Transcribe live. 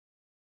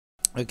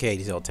Okay,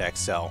 Ziltex,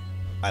 so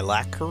I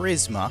lack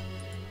charisma.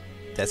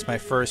 That's my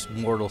first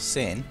mortal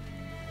sin.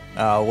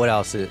 What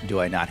else do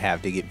I not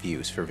have to get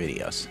views for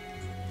videos?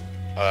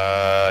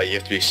 You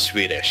have to be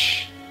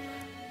Swedish.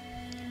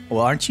 Well,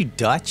 aren't you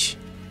Dutch?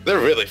 They're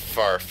really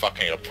far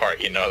fucking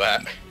apart, you know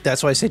that?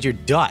 That's why I said you're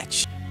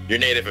Dutch. You're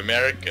Native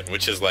American,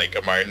 which is like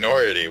a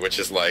minority, which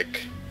is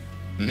like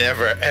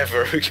never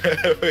ever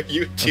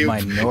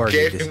YouTube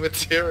gaming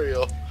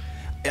material.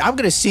 I'm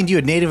gonna send you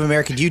a Native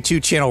American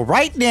YouTube channel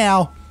right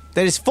now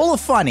that is full of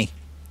funny.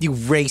 You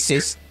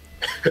racist.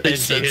 He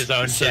sends his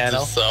own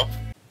channel.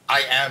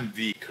 I am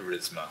the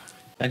charisma.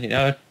 And you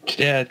know,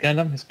 yeah,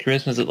 Gundam, his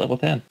charisma's at level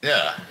 10.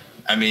 Yeah.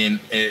 I mean,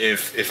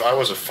 if I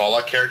was a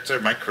Fallout character,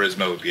 my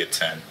charisma would be a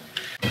 10.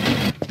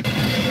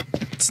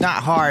 It's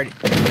not hard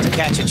to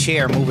catch a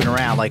chair moving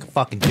around like a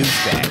fucking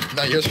douchebag.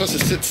 No, you're supposed to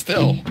sit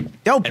still.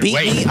 Don't beat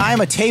me. I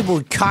am a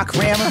table cock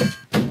rammer.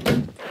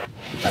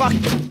 Fuck.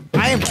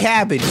 I am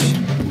cabbage.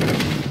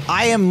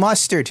 I am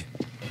mustard.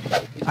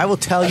 I will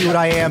tell you what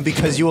I am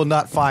because you will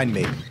not find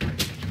me.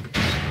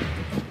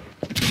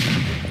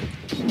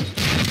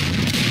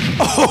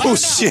 Oh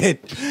shit!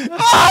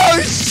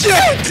 Oh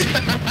shit!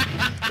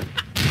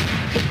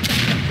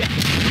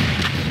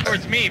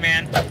 Towards me,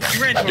 man.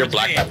 You ran towards You're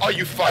black. me. Oh,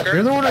 you fucker.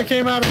 You're the one that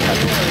came out of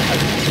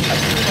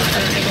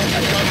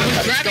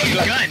Who's grabbing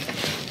your gun?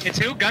 It's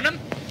who? Gundam?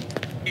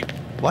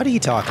 What are you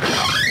talking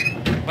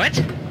about? What?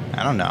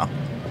 I don't know.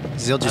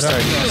 Zil just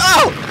started.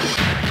 Oh!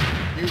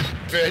 You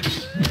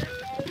bitch.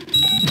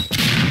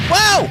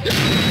 Whoa!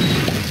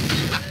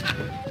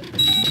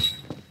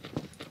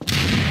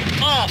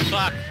 Oh,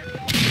 fuck.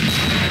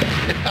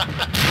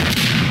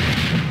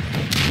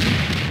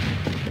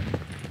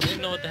 I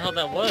didn't know what the hell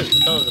that was.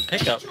 I thought it was a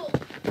pickup.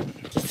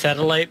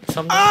 Satellite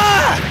something?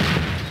 Ah!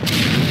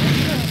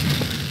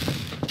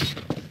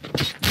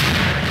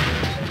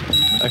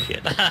 Oh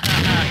shit.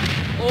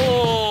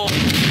 Oh!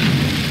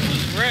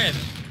 Who's red?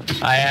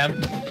 I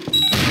am.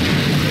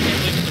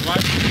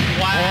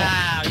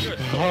 Wow, you're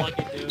so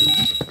lucky, dude.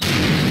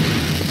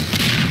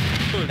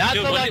 Dude, Not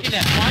dude, so lucky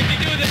now. Why'd you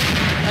do this?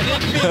 I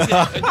didn't mean to. I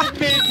didn't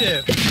mean to.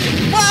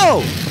 Whoa!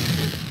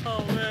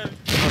 Oh, man.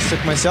 I almost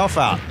took myself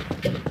out.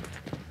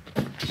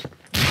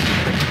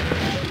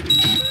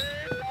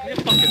 You're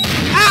fucking...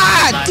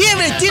 Ah! Damn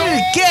it! I did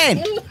it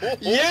again!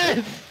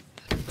 Yes!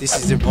 This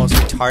is the most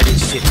retarded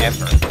shit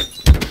ever.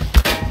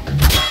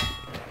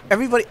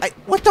 Everybody,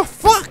 what the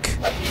fuck?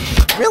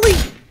 Really?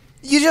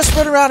 You just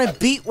run around and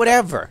beat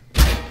whatever.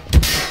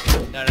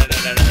 No.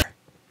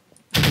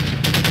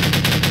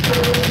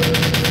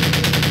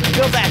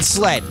 Kill that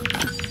sled.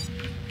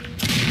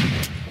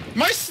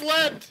 My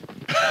sled!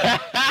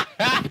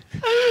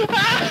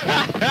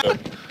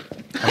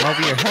 I'm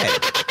over your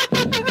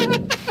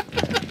head.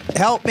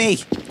 Help me!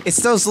 It's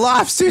those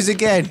lobsters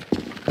again.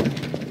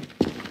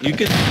 You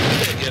can,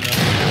 you know.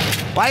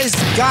 Why does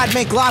God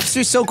make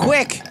lobsters so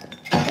quick?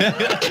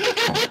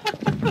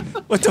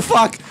 What the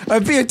fuck?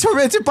 I'm being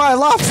tormented by a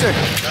lobster.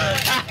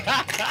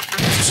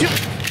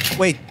 Shoot.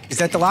 Wait, is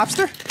that the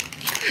lobster?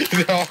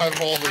 No, I'm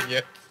holding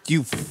it.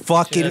 You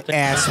fucking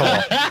asshole.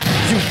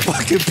 You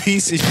fucking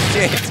piece of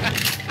shit.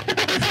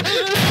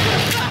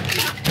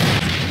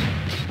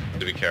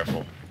 To be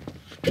careful.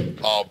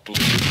 Oh, boo.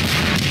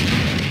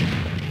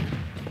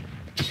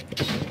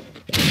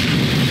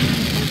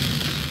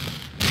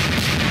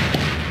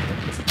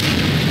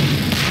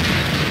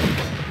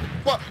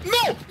 What?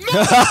 No!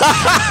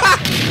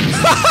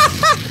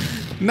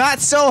 Not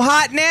so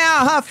hot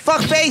now, huh,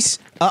 fuckface?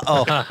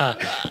 Uh-oh.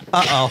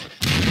 Uh-oh.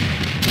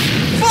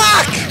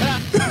 Fuck!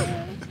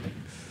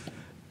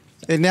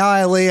 And now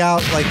I lay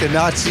out like the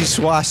Nazi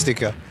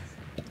swastika.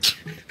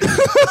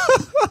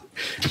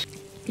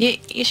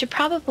 You should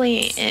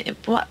probably...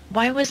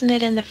 why wasn't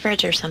it in the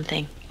fridge or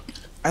something?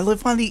 I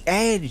live on the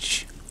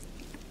edge.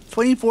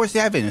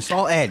 24/7, it's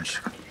all edge.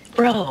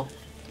 Bro,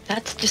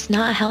 that's just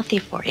not healthy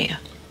for you.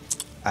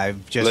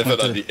 I've just Live went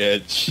it to- on the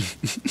edge.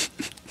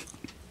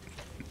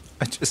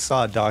 I just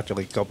saw a doctor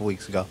like a couple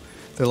weeks ago.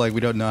 They're like,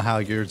 we don't know how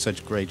you're in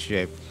such great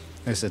shape.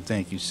 I said,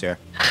 thank you, sir.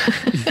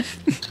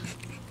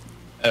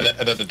 And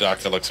then the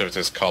doctor looks over to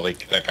his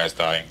colleague. That guy's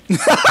dying.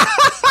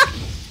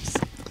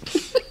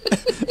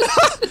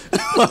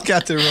 Walk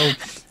out the room.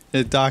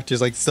 The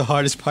doctor's like, it's the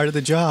hardest part of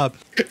the job.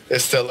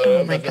 It's still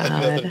Oh my God.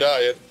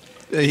 dying.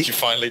 Did He- you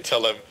finally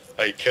tell him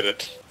I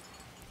couldn't?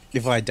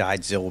 If I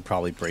died, Zill would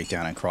probably break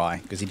down and cry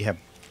because he'd have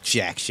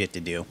jack shit to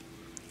do.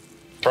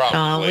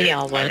 Probably. we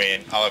all would. I mean,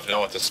 I'll have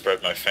no one to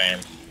spread my fame.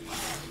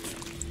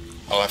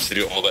 I'll have to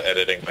do all the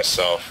editing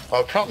myself.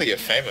 I'll probably get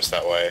famous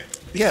that way.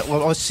 Yeah,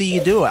 well, I'll see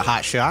you do it,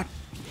 hotshot.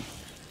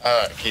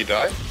 Can you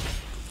die?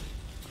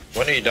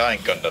 When are you dying,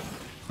 Gundam?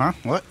 Huh?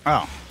 What?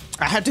 Oh.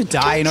 I had to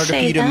die in Don't order for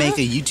say you to that. make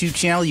a YouTube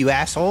channel, you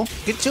asshole.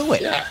 Get to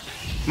it. Yeah.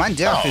 My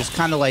death Oh. is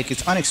kind of like,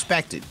 it's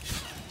unexpected.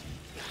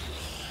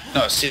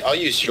 No, see, I'll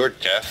use your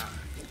death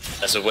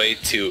as a way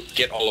to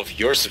get all of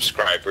your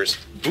subscribers,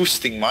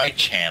 boosting my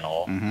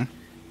channel,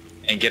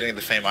 and getting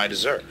the fame I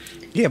deserve.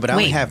 Yeah, but I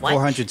only Wait, have what?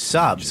 400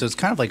 subs, so it's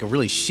kind of like a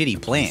really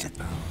shitty plan.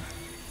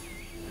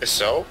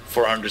 So,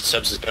 400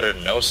 subs is better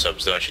than no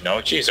subs, don't you know?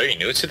 Jeez, are you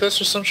new to this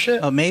or some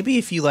shit? Maybe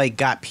if you like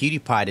got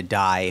PewDiePie to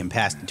die and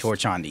passed the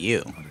torch on to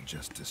you.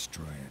 Just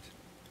destroy it.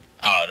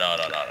 Oh, no,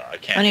 I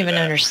can't I don't do even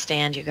that.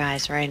 understand you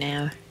guys right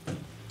now.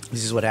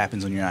 This is what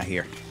happens when you're not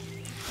here.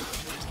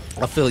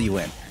 I'll fill you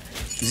in.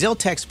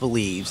 Ziltex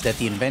believes that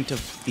the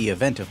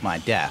event of my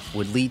death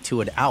would lead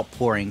to an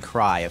outpouring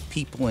cry of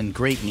people in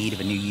great need of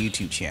a new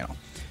YouTube channel.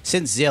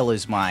 Since Zill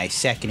is my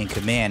second in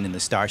command in the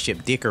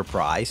Starship Dicker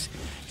Prize,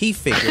 he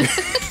figured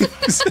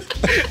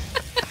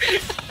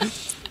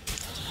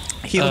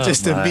he'll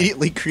just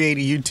immediately create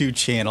a YouTube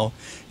channel,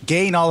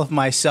 gain all of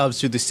my subs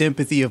through the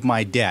sympathy of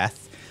my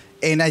death,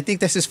 and I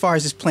think that's as far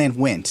as his plan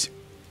went.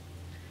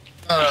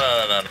 No.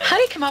 How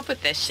do you come up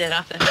with this shit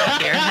off the top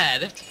of your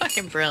head? It's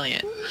fucking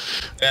brilliant.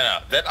 No.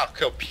 Then I'll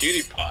kill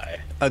PewDiePie.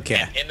 Okay.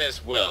 And in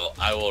his will,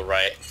 I will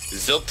write,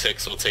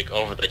 Ziltix will take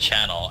over the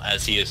channel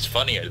as he is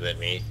funnier than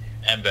me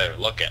and better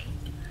looking.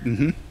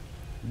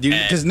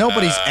 Because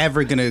nobody's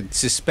ever going to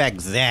suspect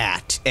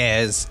that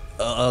as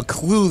a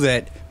clue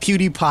that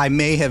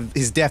PewDiePie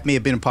his death may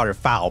have been a part of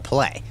foul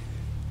play.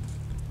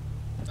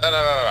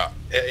 No.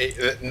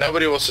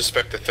 Nobody will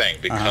suspect a thing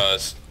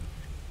because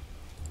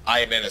I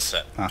am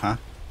innocent.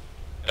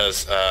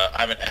 Because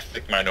I'm an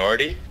ethnic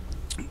minority.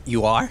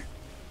 You are?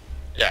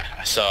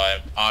 Yeah, so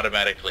I'm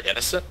automatically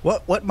innocent.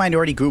 What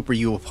minority group were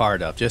you a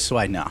part of, just so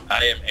I know?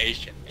 I am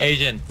Asian.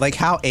 Asian. Like,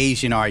 how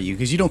Asian are you?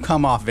 Because you don't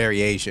come off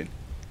very Asian.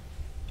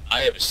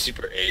 I am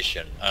super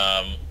Asian.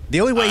 The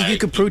only way you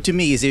could prove to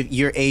me is if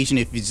you're Asian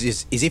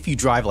is if you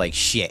drive like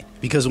shit.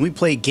 Because when we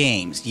play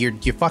games,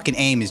 your fucking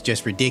aim is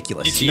just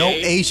ridiculous. GTA? No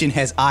Asian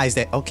has eyes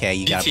that... Okay,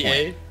 you got a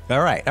point. All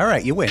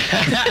right, you win.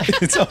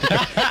 It's over.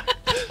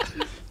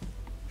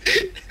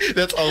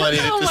 That's all I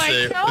needed Oh to my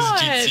say God.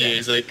 was GTA.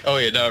 It's like, oh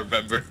yeah, now I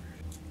remember.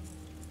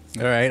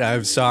 All right,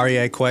 I'm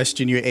sorry I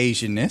question your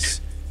Asianness.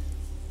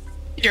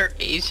 Your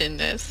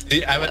Asianness.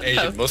 See, I'm an What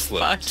Asian the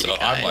Muslim, fuck, so you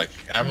guys?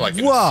 I'm like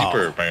a Whoa.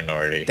 super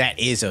minority. That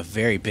is a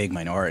very big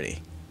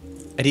minority.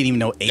 I didn't even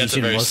know That's a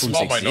Asian very Muslims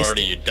small existed.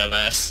 minority, you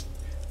dumbass.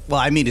 Well,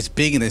 I mean, it's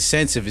big in the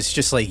sense of it's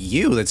just like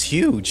you. That's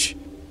huge.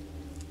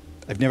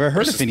 I've never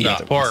heard This of is any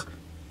not other pork. ones.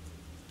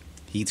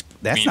 I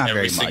That's mean, not every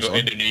very single Muslim.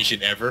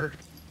 Indonesian ever.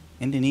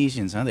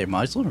 Indonesians, huh? They're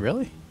Muslim,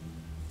 really?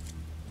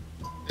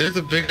 They're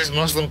the biggest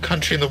Muslim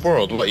country in the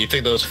world. What, you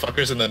think those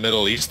fuckers in the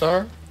Middle East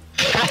are?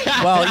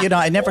 Well,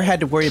 I never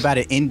had to worry about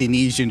an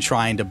Indonesian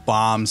trying to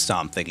bomb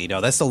something.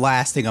 That's the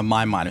last thing on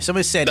my mind. If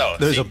somebody said No,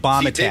 there's a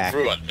bomb see, attack, They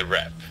ruined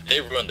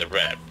the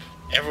rep.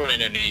 Everyone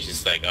in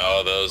Indonesia's like,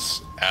 oh,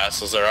 those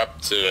assholes are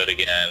up to it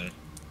again.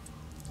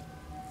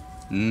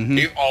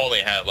 We've only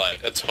had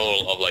like a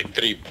total of like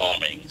 3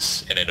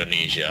 bombings in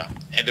Indonesia,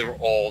 and they were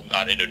all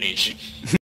not Indonesian.